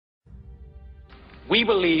We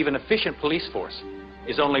believe an efficient police force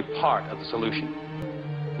is only part of the solution.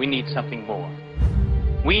 We need something more.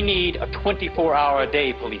 We need a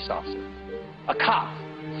 24-hour-a-day police officer. A cop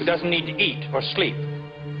who doesn't need to eat or sleep.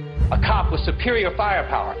 A cop with superior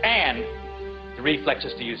firepower and the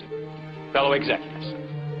reflexes to use it. Fellow executives,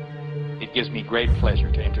 it gives me great pleasure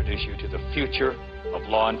to introduce you to the future of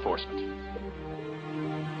law enforcement.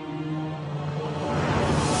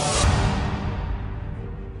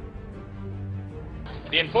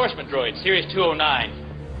 The Enforcement Droid, Series 209,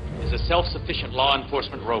 is a self-sufficient law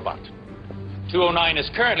enforcement robot. 209 is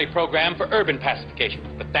currently programmed for urban pacification,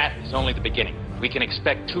 but that is only the beginning. We can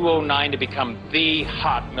expect 209 to become the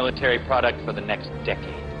hot military product for the next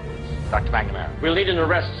decade. Dr. McNamara. We'll need an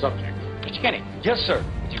arrest subject. Mr. Kinney. Yes, sir.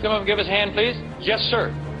 Would you come up and give us a hand, please? Yes,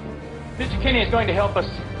 sir. Mr. Kinney is going to help us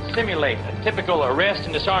simulate a typical arrest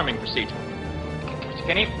and disarming procedure. Mr.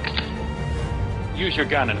 Kinney, use your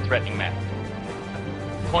gun in a threatening manner.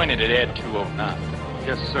 Point it at Ed 209.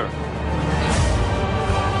 Yes, sir.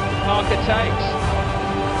 Parker takes.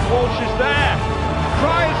 Walsh is there.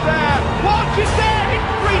 Fry is there. Walsh is there. It's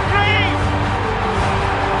 3-3.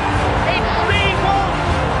 It's 3-1.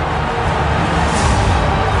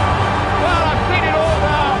 Well, I've seen it all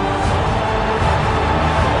now.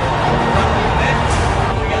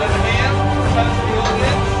 Together the hand, turn to the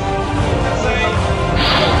audience, and say,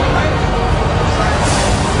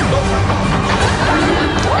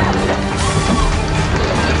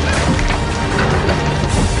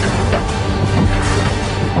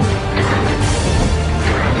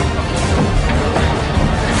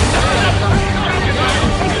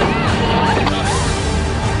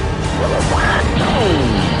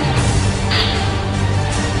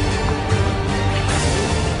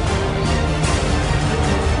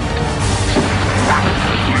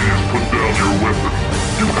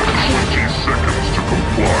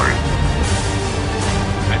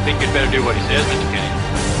 I think you'd better do what he says, Mr. Kinney.